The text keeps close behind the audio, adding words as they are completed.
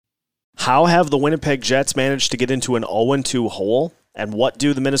How have the Winnipeg Jets managed to get into an 0-2 hole? And what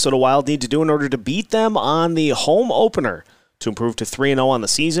do the Minnesota Wild need to do in order to beat them on the home opener to improve to 3-0 on the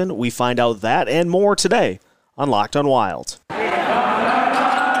season? We find out that and more today on Locked on Wild.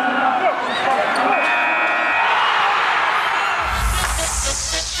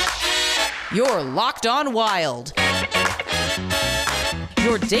 You're Locked on Wild,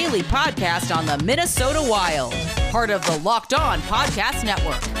 your daily podcast on the Minnesota Wild, part of the Locked On Podcast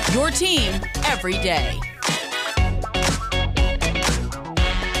Network, your team every day.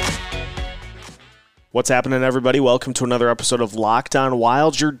 What's happening, everybody? Welcome to another episode of Locked on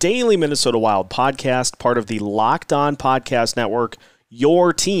Wild, your daily Minnesota Wild podcast, part of the Locked On Podcast Network,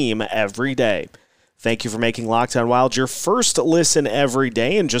 your team every day. Thank you for making Locked on Wild your first listen every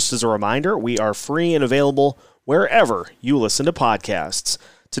day. And just as a reminder, we are free and available wherever you listen to podcasts.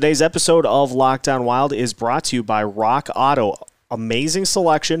 Today's episode of Locked on Wild is brought to you by Rock Auto. Amazing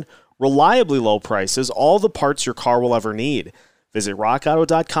selection, reliably low prices, all the parts your car will ever need. Visit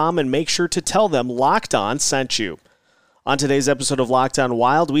rockauto.com and make sure to tell them Locked On sent you. On today's episode of Locked on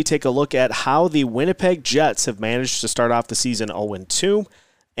Wild, we take a look at how the Winnipeg Jets have managed to start off the season 0-2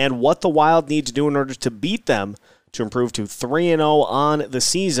 and what the Wild need to do in order to beat them to improve to 3-0 on the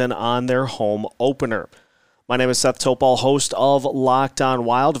season on their home opener. My name is Seth Topal, host of Locked on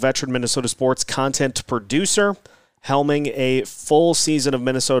Wild, veteran Minnesota sports content producer, helming a full season of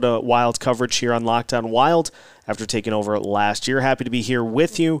Minnesota Wild coverage here on Locked on Wild after taking over last year. Happy to be here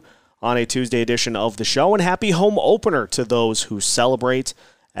with you on a Tuesday edition of the show, and happy home opener to those who celebrate,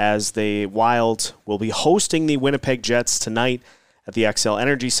 as the Wild will be hosting the Winnipeg Jets tonight at the XL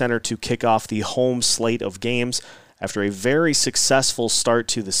Energy Center to kick off the home slate of games after a very successful start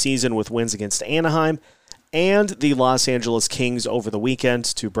to the season with wins against Anaheim and the Los Angeles Kings over the weekend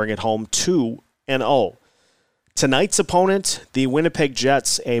to bring it home 2-0. Tonight's opponent, the Winnipeg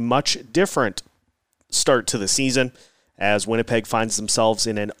Jets, a much different start to the season as Winnipeg finds themselves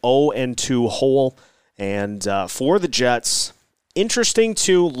in an 0-2 hole. And for the Jets, interesting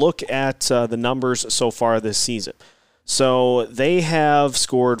to look at the numbers so far this season. So they have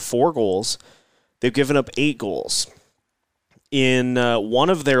scored 4 goals. They've given up 8 goals. In one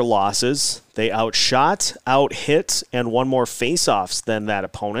of their losses, they outshot, outhit, and won more faceoffs than that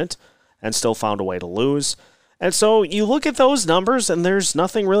opponent and still found a way to lose. And so you look at those numbers, and there's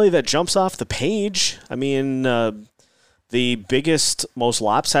nothing really that jumps off the page. I mean, the biggest, most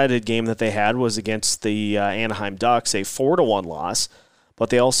lopsided game that they had was against the Anaheim Ducks, a 4-1 loss. But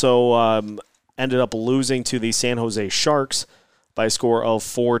they also ended up losing to the San Jose Sharks by a score of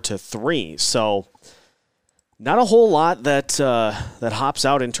 4-3. So not a whole lot that hops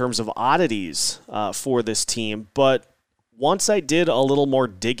out in terms of oddities for this team. But once I did a little more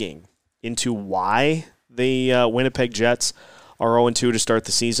digging into why the Winnipeg Jets are 0-2 to start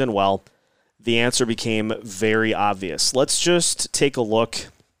the season, well, the answer became very obvious. Let's just take a look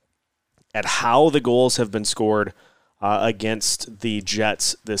at how the goals have been scored against the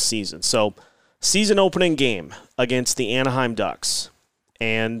Jets this season. So, season opening game against the Anaheim Ducks.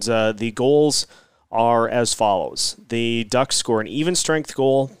 And the goals are as follows. The Ducks score an even strength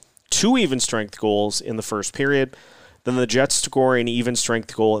goal, 2 even strength goals in the first period. Then the Jets score an even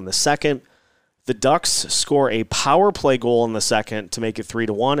strength goal in the second. The Ducks score a power play goal in the second to make it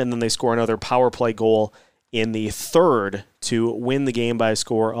 3-1. And then they score another power play goal in the third to win the game by a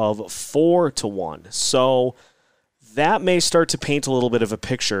score of 4-1. So that may start to paint a little bit of a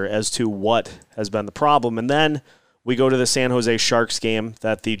picture as to what has been the problem. And then we go to the San Jose Sharks game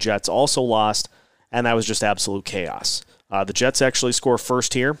that the Jets also lost, and that was just absolute chaos. The Jets actually score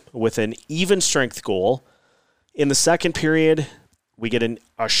first here with an even strength goal. In the second period, we get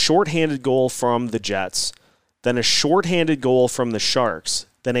a shorthanded goal from the Jets, then a shorthanded goal from the Sharks,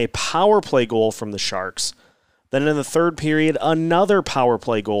 then a power play goal from the Sharks. Then in the third period, another power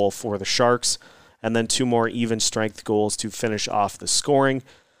play goal for the Sharks, and then 2 more even strength goals to finish off the scoring.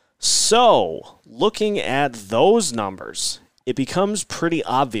 So, looking at those numbers, it becomes pretty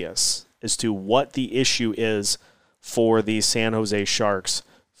obvious as to what the issue is for the San Jose Sharks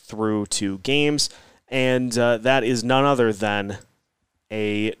through 2 games, and that is none other than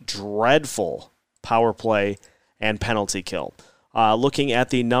a dreadful power play and penalty kill. Looking at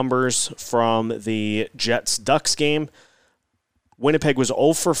the numbers from the Jets-Ducks game, Winnipeg was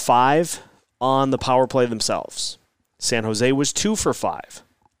 0 for 5 on the power play themselves. San Jose was 2 for 5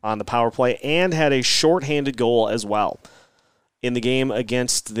 on the power play and had a shorthanded goal as well. In the game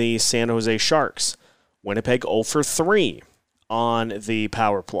against the San Jose Sharks, Winnipeg 0 for 3 on the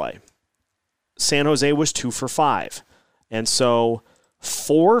power play. San Jose was 2 for 5. And so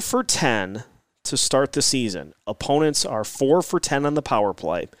 4 for 10 to start the season. Opponents are 4 for 10 on the power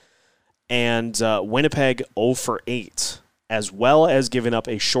play. and Winnipeg 0 for 8, as well as giving up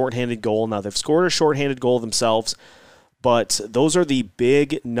a shorthanded goal. Now, they've scored a shorthanded goal themselves, but those are the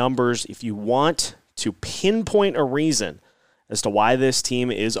big numbers. If you want to pinpoint a reason as to why this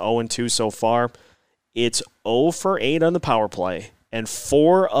team is 0-2 so far, it's 0 for 8 on the power play and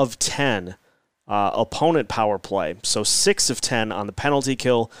 4 of 10 opponent power play. So 6 of 10 on the penalty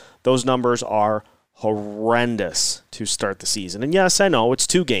kill. Those numbers are horrendous to start the season. And yes, I know it's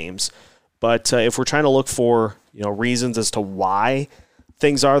 2 games, but if we're trying to look for reasons as to why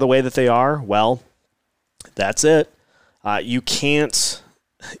things are the way that they are, well, that's it. You can't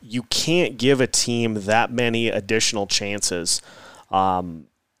give a team that many additional chances.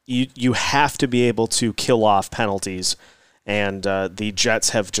 You have to be able to kill off penalties, and the Jets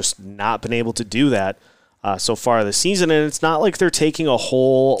have just not been able to do that so far this season. And it's not like they're taking a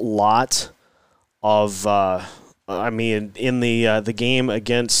whole lot of. In the game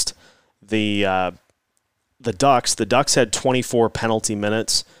against the Ducks had 24 penalty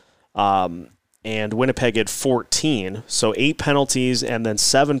minutes, and Winnipeg had 14. So 8 penalties and then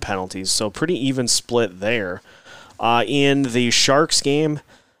 7 penalties. So pretty even split there. In the Sharks game,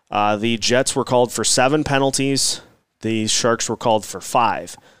 the Jets were called for 7 penalties. The Sharks were called for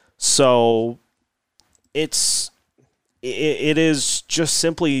 5. So it is just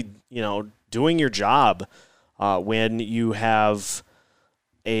simply, doing your job when you have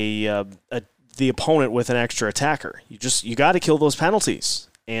the opponent with an extra attacker. You got to kill those penalties.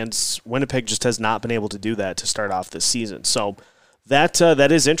 And Winnipeg just has not been able to do that to start off this season. So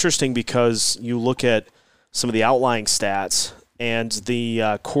that is interesting because you look at some of the outlying stats, and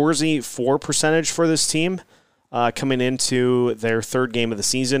the Corsi for percentage for this team coming into their 3rd game of the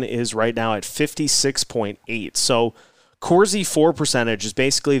season is right now at 56.8. So Corsi for percentage is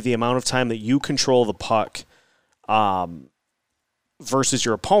basically the amount of time that you control the puck versus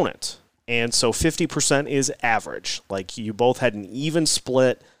your opponent. And so 50% is average. Like, you both had an even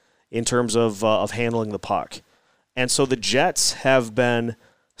split in terms of handling the puck. And so the Jets have been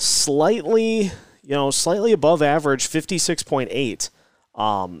slightly above average,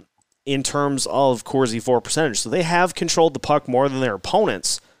 56.8 in terms of Corsi for percentage. So they have controlled the puck more than their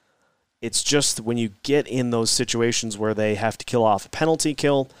opponents. It's just when you get in those situations where they have to kill off a penalty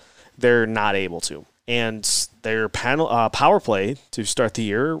kill, they're not able to. And their power play to start the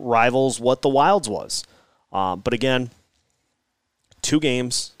year rivals what the Wild's was. But again, 2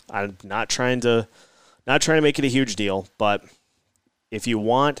 games. I'm not trying to make it a huge deal, but if you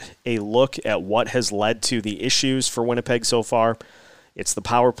want a look at what has led to the issues for Winnipeg so far, it's the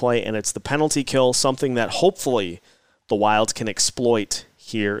power play and it's the penalty kill, something that hopefully the Wild can exploit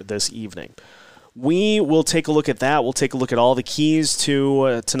here this evening. We will take a look at that. We'll take a look at all the keys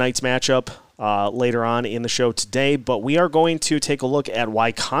to tonight's matchup later on in the show today, but we are going to take a look at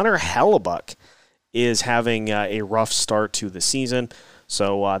why Connor Hellebuyck is having a rough start to the season.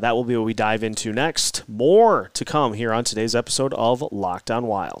 So that will be what we dive into next. More to come here on today's episode of Locked On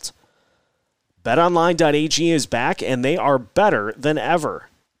Wild. BetOnline.ag is back, and they are better than ever.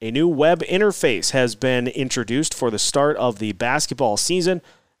 A new web interface has been introduced for the start of the basketball season,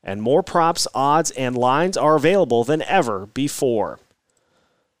 and more props, odds, and lines are available than ever before.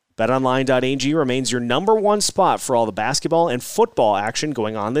 BetOnline.ag remains your number one spot for all the basketball and football action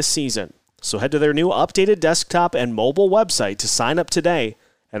going on this season. So head to their new updated desktop and mobile website to sign up today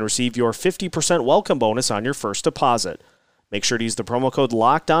and receive your 50% welcome bonus on your first deposit. Make sure to use the promo code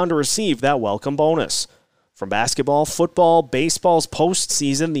LOCKEDON to receive that welcome bonus. From basketball, football, baseball's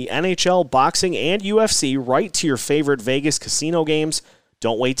postseason, the NHL, boxing, and UFC, right to your favorite Vegas casino games,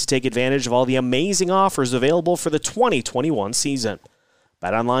 don't wait to take advantage of all the amazing offers available for the 2021 season.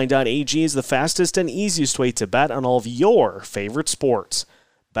 BetOnline.ag is the fastest and easiest way to bet on all of your favorite sports.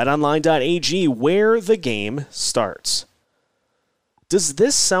 BetOnline.ag, where the game starts. Does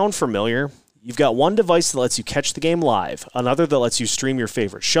this sound familiar? You've got one device that lets you catch the game live, another that lets you stream your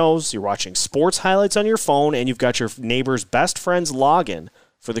favorite shows, you're watching sports highlights on your phone, and you've got your neighbor's best friend's login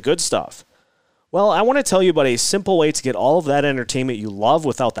for the good stuff. Well, I want to tell you about a simple way to get all of that entertainment you love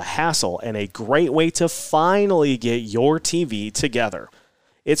without the hassle, and a great way to finally get your TV together.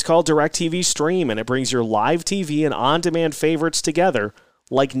 It's called DirecTV Stream, and it brings your live TV and on-demand favorites together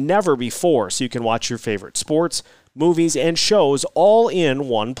like never before, so you can watch your favorite sports, movies, and shows all in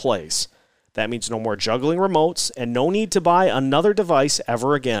one place. That means no more juggling remotes and no need to buy another device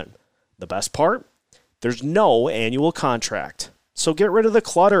ever again. The best part? There's no annual contract. So get rid of the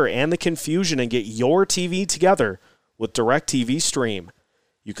clutter and the confusion and get your TV together with DirecTV Stream.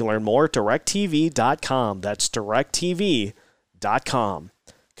 You can learn more at directtv.com. That's directtv.com.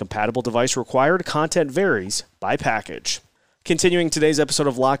 Compatible device required. Content varies by package. Continuing today's episode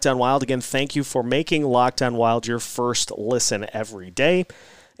of Locked On Wild, again, thank you for making Locked On Wild your first listen every day.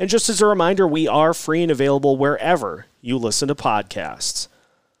 And just as a reminder, we are free and available wherever you listen to podcasts.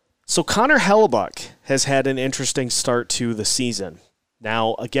 So Connor Hellebuyck has had an interesting start to the season.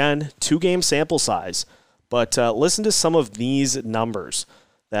 Now, again, 2-game sample size, but listen to some of these numbers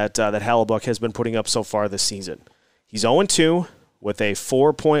that Hellebuyck has been putting up so far this season. He's 0-2 with a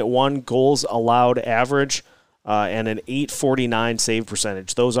 4.1 goals allowed average and an .849 save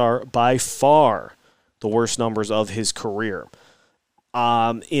percentage. Those are by far the worst numbers of his career.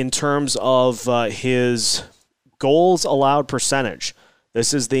 In terms of his goals allowed percentage,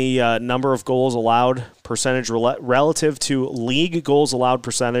 this is the number of goals allowed percentage relative to league goals allowed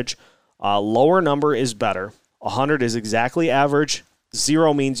percentage. Lower number is better. 100 is exactly average.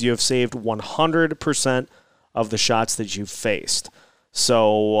 0 means you have saved 100% of the shots that you've faced.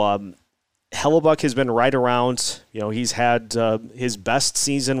 So Hellebuyck has been right around, he's had his best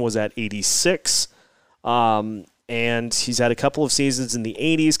season was at 86, and he's had a couple of seasons in the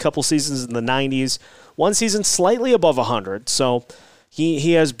 80s, couple seasons in the 90s, one season slightly above 100. So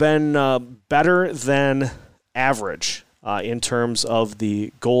he has been better than average in terms of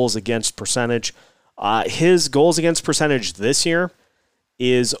the goals against percentage. His goals against percentage this year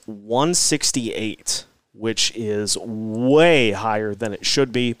is .168, which is way higher than it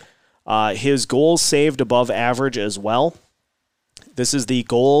should be. His goals saved above average as well. This is the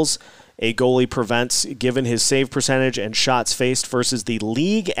goals a goalie prevents given his save percentage and shots faced versus the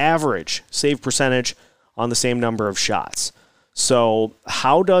league average save percentage on the same number of shots. So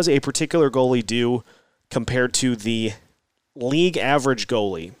how does a particular goalie do compared to the league average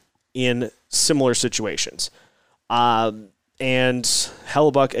goalie in similar situations? And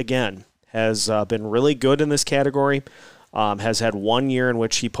Hellebuyck, again, has been really good in this category. Has had 1 year in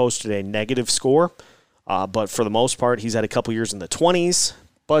which he posted a negative score, but for the most part, he's had a couple years in the 20s,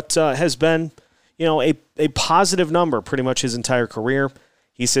 but has been, a positive number pretty much his entire career.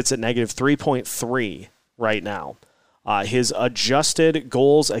 He sits at negative 3.3 right now. His adjusted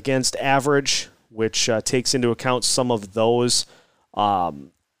goals against average, which takes into account some of those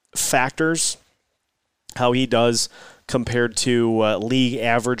factors, how he does compared to league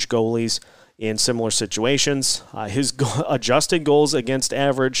average goalies in similar situations. His adjusted goals against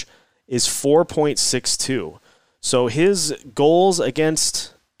average is 4.62. So his goals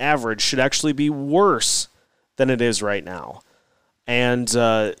against average should actually be worse than it is right now. And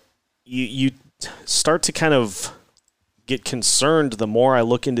you start to kind of get concerned the more I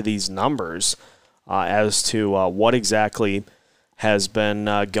look into these numbers as to what exactly has been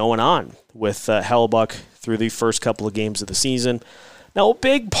going on with Hellebuyck through the first couple of games of the season. Now, a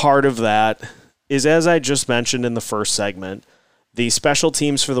big part of that is, as I just mentioned in the first segment, the special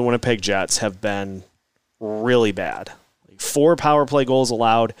teams for the Winnipeg Jets have been really bad. 4 power play goals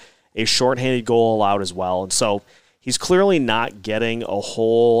allowed, a shorthanded goal allowed as well. And so he's clearly not getting a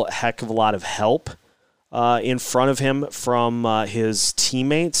whole heck of a lot of help in front of him from his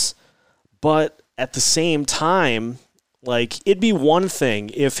teammates. But at the same time, it'd be one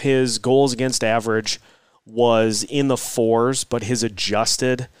thing if his goals against average was in the 4s, but his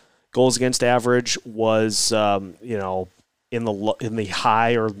adjusted goals against average was, in the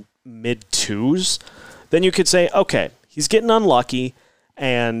high or mid 2s. Then you could say, okay, he's getting unlucky,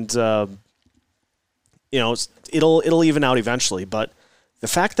 and it'll even out eventually. But the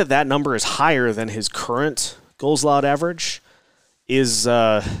fact that number is higher than his current goals allowed average is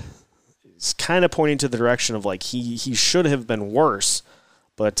kind of pointing to the direction of he should have been worse,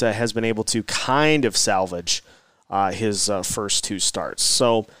 but has been able to kind of salvage his first 2 starts.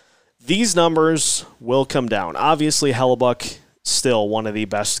 So these numbers will come down. Obviously, Hellebuyck still one of the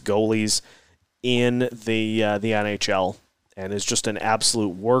best goalies in the NHL and is just an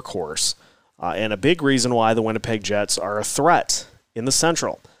absolute workhorse and a big reason why the Winnipeg Jets are a threat in the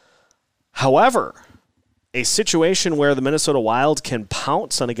Central. However, a situation where the Minnesota Wild can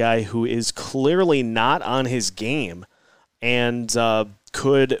pounce on a guy who is clearly not on his game and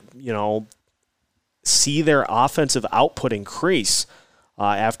could, see their offensive output increase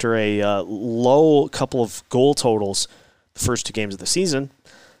after a low couple of goal totals the first 2 games of the season,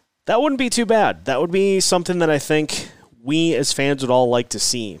 that wouldn't be too bad. That would be something that I think we as fans would all like to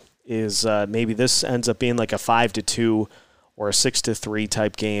see, is maybe this ends up being like a 5-2 or a 6-3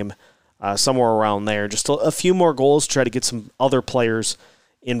 type game, somewhere around there. Just a few more goals, try to get some other players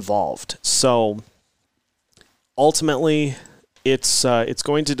involved. So ultimately, it's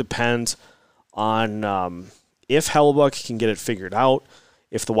going to depend on if Hellebuyck can get it figured out,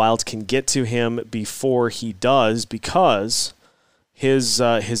 if the Wild can get to him before he does, because his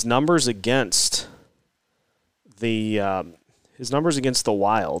numbers against the his numbers against the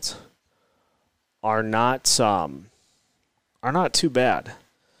Wild are not too bad.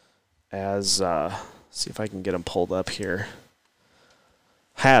 As see if I can get him pulled up here.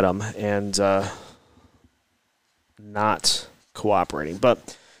 Had him and not cooperating,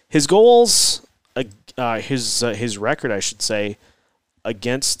 but his goals, his record, I should say,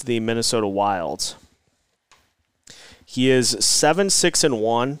 against the Minnesota Wild. He is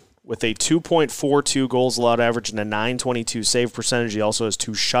 7-6-1 with a 2.42 goals allowed average and a .922 save percentage. He also has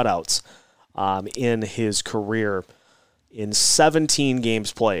 2 shutouts in his career in 17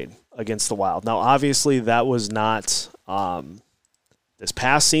 games played against the Wild. Now, obviously, that was not this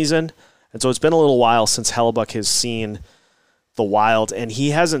past season, and so it's been a little while since Hellebuyck has seen the Wild, and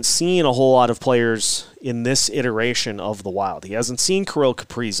he hasn't seen a whole lot of players in this iteration of the Wild. He hasn't seen Kirill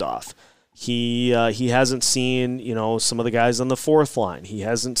Kaprizov. He hasn't seen, some of the guys on the fourth line. He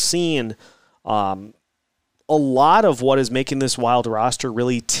hasn't seen a lot of what is making this Wild roster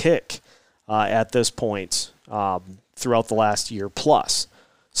really tick at this point throughout the last year plus.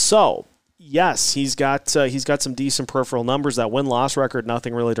 So, yes, he's got some decent peripheral numbers. That win-loss record,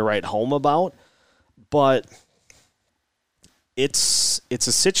 nothing really to write home about, but it's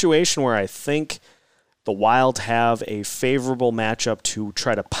a situation where I think the Wild have a favorable matchup to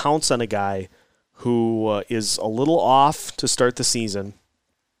try to pounce on a guy who is a little off to start the season,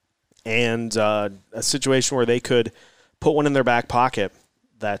 and a situation where they could put one in their back pocket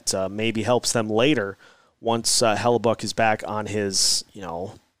that maybe helps them later once Hellebuyck is back on his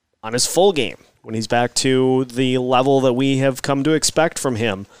full game, when he's back to the level that we have come to expect from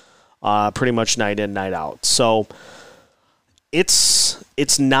him pretty much night in, night out. So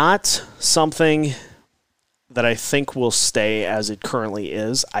it's not something that I think will stay as it currently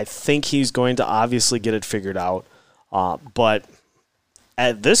is. I think he's going to obviously get it figured out. But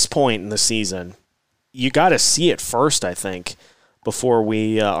at this point in the season, you got to see it first, I think, before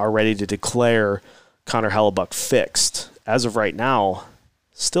we are ready to declare Connor Hellebuyck fixed. As of right now,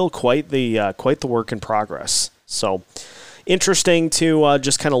 still quite the work in progress. So interesting to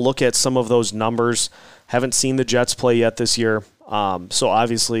just kind of look at some of those numbers. Haven't seen the Jets play yet this year, so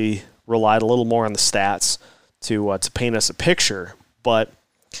obviously relied a little more on the stats to paint us a picture. But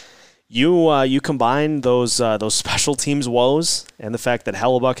you combine those special teams woes and the fact that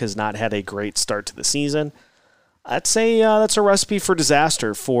Hellebuyck has not had a great start to the season, I'd say that's a recipe for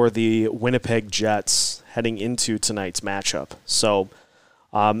disaster for the Winnipeg Jets heading into tonight's matchup. So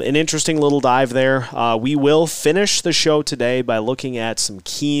an interesting little dive there. We will finish the show today by looking at some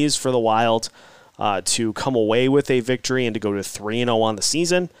keys for the Wild to come away with a victory and to go to 3-0 on the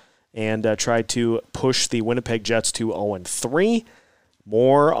season and try to push the Winnipeg Jets to 0-3.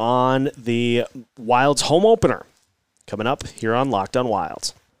 More on the Wild's home opener coming up here on Locked On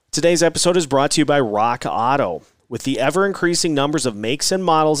Wild. Today's episode is brought to you by Rock Auto. With the ever-increasing numbers of makes and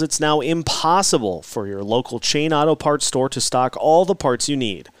models, it's now impossible for your local chain auto parts store to stock all the parts you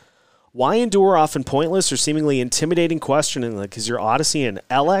need. Why endure often pointless or seemingly intimidating questioning like, is your Odyssey an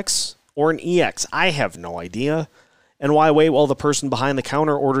LX or an EX? I have no idea. And why wait while the person behind the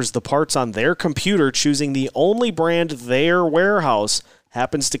counter orders the parts on their computer, choosing the only brand their warehouse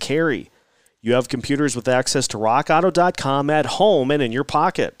happens to carry? You have computers with access to rockauto.com at home and in your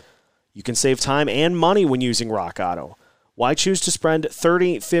pocket. You can save time and money when using Rock Auto. Why choose to spend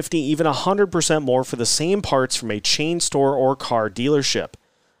 30, 50, even 100% more for the same parts from a chain store or car dealership?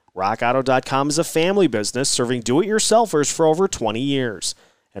 RockAuto.com is a family business serving do-it-yourselfers for over 20 years.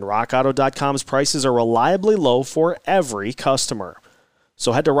 And RockAuto.com's prices are reliably low for every customer.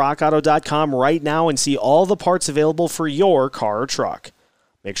 So head to RockAuto.com right now and see all the parts available for your car or truck.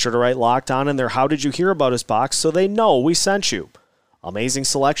 Make sure to write Locked On in their How Did You Hear About Us box so they know we sent you. Amazing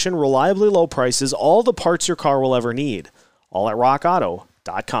selection, reliably low prices, all the parts your car will ever need. All at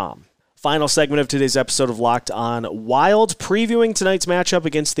rockauto.com. Final segment of today's episode of Locked On Wild, previewing tonight's matchup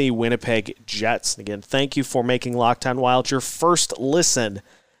against the Winnipeg Jets. Again, thank you for making Locked On Wild your first listen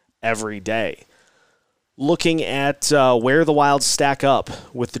every day. Looking at where the Wild stack up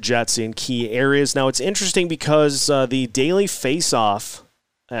with the Jets in key areas. Now, it's interesting because the Daily Faceoff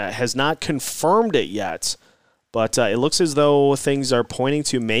has not confirmed it yet, but it looks as though things are pointing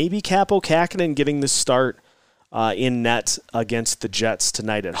to maybe Kaapo Kähkönen getting the start in net against the Jets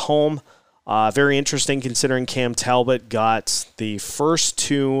tonight at home. Very interesting considering Cam Talbot got the first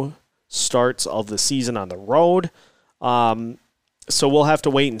 2 starts of the season on the road. So we'll have to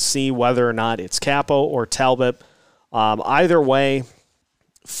wait and see whether or not it's Kaapo or Talbot. Either way,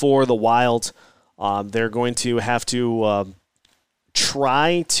 for the Wild, they're going to have to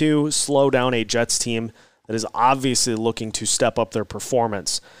try to slow down a Jets team that is obviously looking to step up their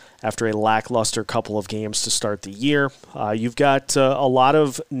performance after a lackluster couple of games to start the year. You've got a lot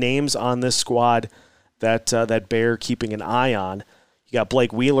of names on this squad that bear keeping an eye on. You got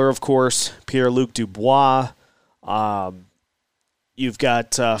Blake Wheeler, of course, Pierre-Luc Dubois. You've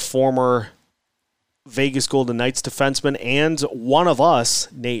got former Vegas Golden Knights defenseman and one of us,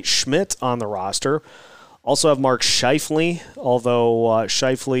 Nate Schmidt, on the roster. Also have Mark Scheifele, although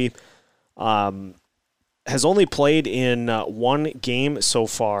Scheifele has only played in one game so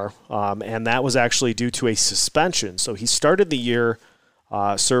far, and that was actually due to a suspension. So he started the year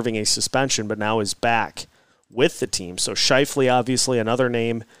serving a suspension, but now is back with the team. So Scheifele, obviously, another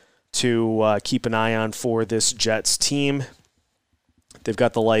name to keep an eye on for this Jets team. They've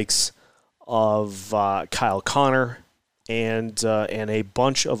got the likes of Kyle Connor and a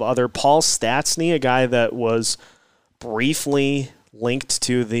bunch of other. Paul Stastny, a guy that was briefly linked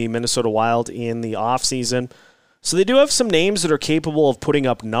to the Minnesota Wild in the offseason. So they do have some names that are capable of putting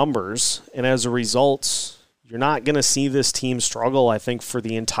up numbers, and as a result, you're not going to see this team struggle, I think, for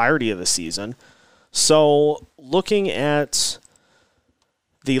the entirety of the season. So looking at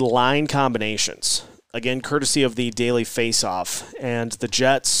the line combinations, again, courtesy of the Daily Faceoff, and the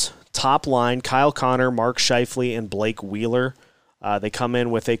Jets' top line, Kyle Connor, Mark Scheifele, and Blake Wheeler. They come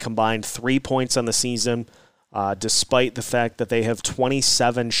in with a combined 3 points on the season, despite the fact that they have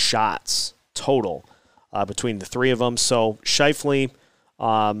 27 shots total between the three of them. So Scheifele,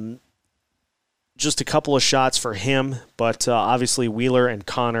 just a couple of shots for him, but obviously Wheeler and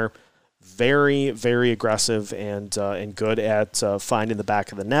Connor, very, very aggressive and good at finding the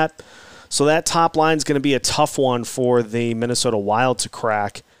back of the net. So that top line is going to be a tough one for the Minnesota Wild to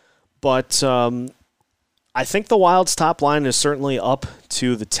crack. But I think the Wild's top line is certainly up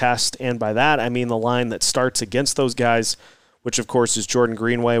to the test, and by that I mean the line that starts against those guys, which of course is Jordan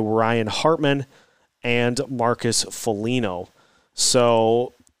Greenway, Ryan Hartman, and Marcus Foligno.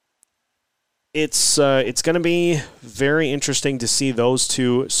 So it's going to be very interesting to see those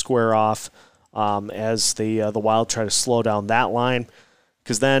two square off as the Wild try to slow down that line,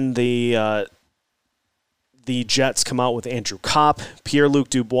 because then the Jets come out with Andrew Kopp, Pierre-Luc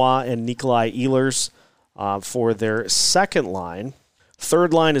Dubois, and Nikolai Ehlers for their second line.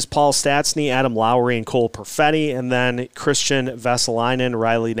 Third line is Paul Stastny, Adam Lowry, and Cole Perfetti, and then Christian Vesalainen,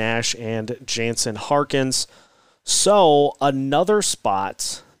 Riley Nash, and Jansen Harkins. So another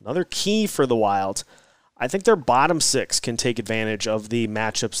spot, another key for the Wild. I think their bottom six can take advantage of the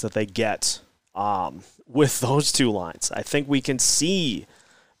matchups that they get with those two lines. I think we can see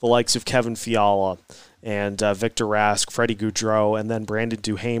the likes of Kevin Fiala and Victor Rask, Freddie Gaudreau, and then Brandon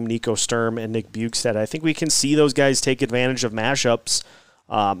Duhaime, Nico Sturm, and Nick Bjugstad. I think we can see those guys take advantage of matchups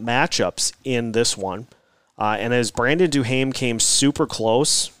in this one. And as Brandon Duhaime came super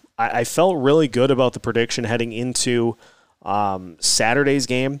close, I felt really good about the prediction heading into Saturday's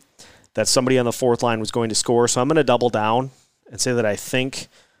game that somebody on the fourth line was going to score. So I'm going to double down and say that I think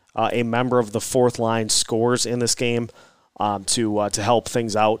a member of the fourth line scores in this game. To help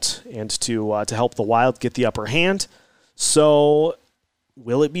things out and to help the Wild get the upper hand. So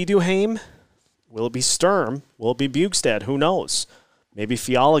will it be Duhaime? Will it be Sturm? Will it be Bjugstad? Who knows? Maybe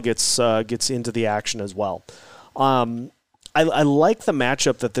Fiala gets into the action as well. I like the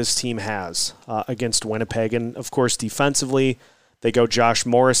matchup that this team has against Winnipeg. And, of course, defensively, they go Josh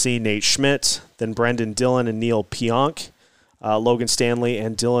Morrissey, Nate Schmidt, then Brendan Dillon and Neil Pionk, Logan Stanley,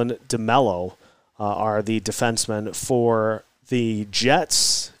 and Dylan DeMello. Are the defensemen for the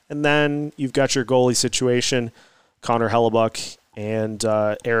Jets. And then you've got your goalie situation, Connor Hellebuck and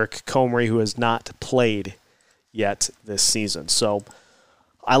Eric Comrie, who has not played yet this season. So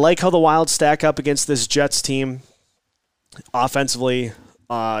I like how the Wild stack up against this Jets team. Offensively,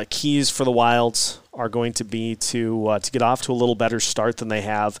 keys for the Wilds are going to be to get off to a little better start than they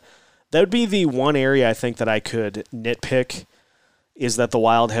have. That would be the one area I think that I could nitpick, is that the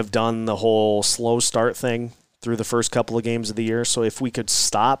Wild have done the whole slow start thing through the first couple of games of the year. So if we could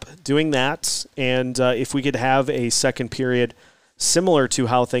stop doing that, and if we could have a second period similar to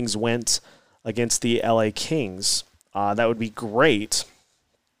how things went against the LA Kings, that would be great.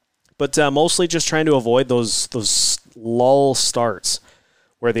 But mostly just trying to avoid those lull starts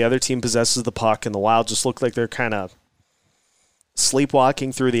where the other team possesses the puck and the Wild just look like they're kind of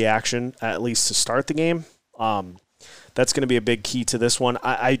sleepwalking through the action, at least to start the game. That's going to be a big key to this one.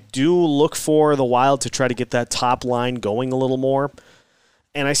 I do look for the Wild to try to get that top line going a little more.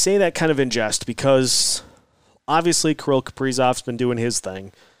 And I say that kind of in jest because obviously Kirill Kaprizov's been doing his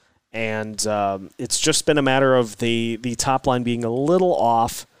thing. And it's just been a matter of the top line being a little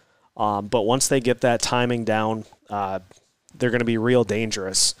off. But once they get that timing down, they're going to be real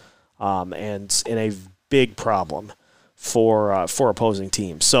dangerous and in a big problem for opposing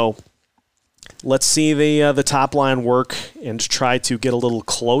teams. So let's see the top line work and try to get a little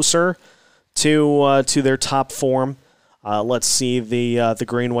closer to their top form. Let's see the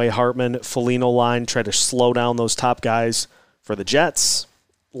Greenway, Hartman, Foligno line try to slow down those top guys for the Jets.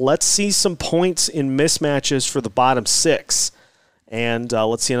 Let's see some points in mismatches for the bottom six. And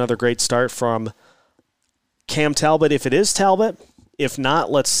let's see another great start from Cam Talbot, if it is Talbot. If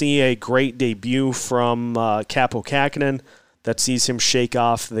not, let's see a great debut from Kaapo Kähkönen that sees him shake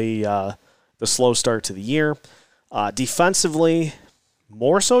off the slow start to the year. Defensively,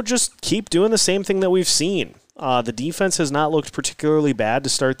 more so just keep doing the same thing that we've seen. The defense has not looked particularly bad to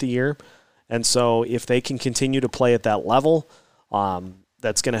start the year, and so if they can continue to play at that level,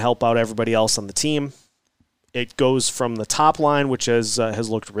 that's going to help out everybody else on the team. It goes from the top line, which has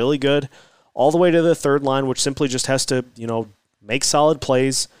looked really good, all the way to the third line, which simply just has to, make solid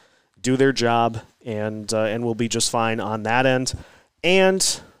plays, do their job, and we'll be just fine on that end.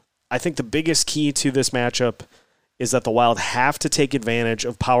 And I think the biggest key to this matchup is that the Wild have to take advantage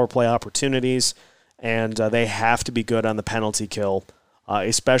of power play opportunities, and they have to be good on the penalty kill,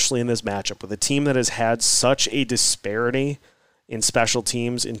 especially in this matchup with a team that has had such a disparity in special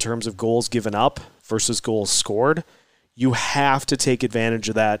teams in terms of goals given up versus goals scored. You have to take advantage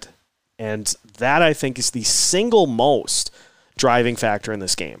of that, and that, I think, is the single most driving factor in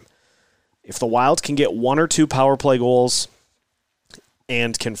this game. If the Wild can get one or two power play goals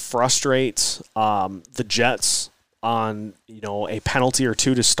and can frustrate the Jets on a penalty or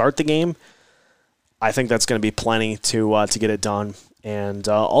two to start the game, I think that's going to be plenty to get it done. And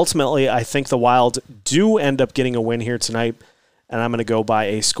ultimately, I think the Wild do end up getting a win here tonight, and I'm going to go by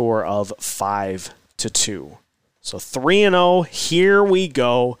a score of 5-2. So 3-0. Here we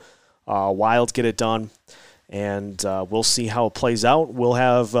go. Wild get it done, and we'll see how it plays out. We'll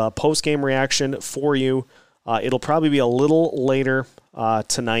have a post-game reaction for you. It'll probably be a little later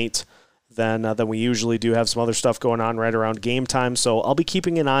tonight than we usually do. Have some other stuff going on right around game time, so I'll be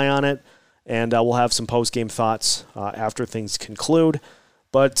keeping an eye on it, and we'll have some post-game thoughts after things conclude.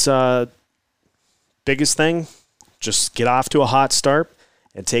 But biggest thing, just get off to a hot start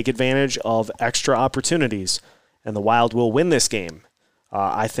and take advantage of extra opportunities, and the Wild will win this game,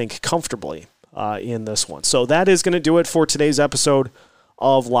 I think, comfortably in this one. So that is going to do it for today's episode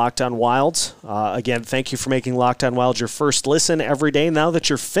of Locked On Wild. Again, thank you for making Locked On Wild your first listen every day. Now that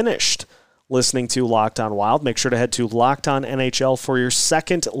you're finished listening to Locked On Wild, make sure to head to Locked On NHL for your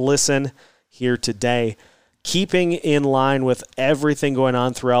second listen here today, keeping in line with everything going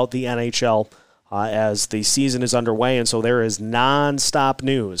on throughout the NHL as the season is underway, and so there is nonstop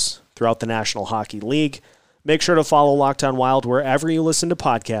news throughout the National Hockey League. Make sure to follow Locked On Wild wherever you listen to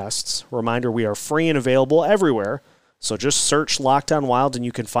podcasts. Reminder, we are free and available everywhere, so just search Locked On Wild and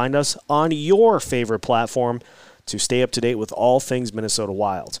you can find us on your favorite platform to stay up to date with all things Minnesota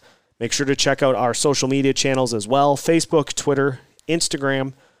Wild. Make sure to check out our social media channels as well, Facebook, Twitter,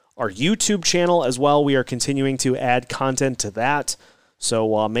 Instagram, our YouTube channel as well. We are continuing to add content to that.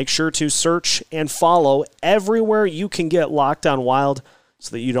 So make sure to search and follow everywhere you can get Locked On Wild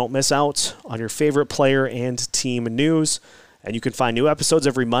so that you don't miss out on your favorite player and team news. And you can find new episodes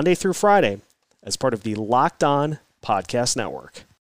every Monday through Friday as part of the Locked On Podcast Network.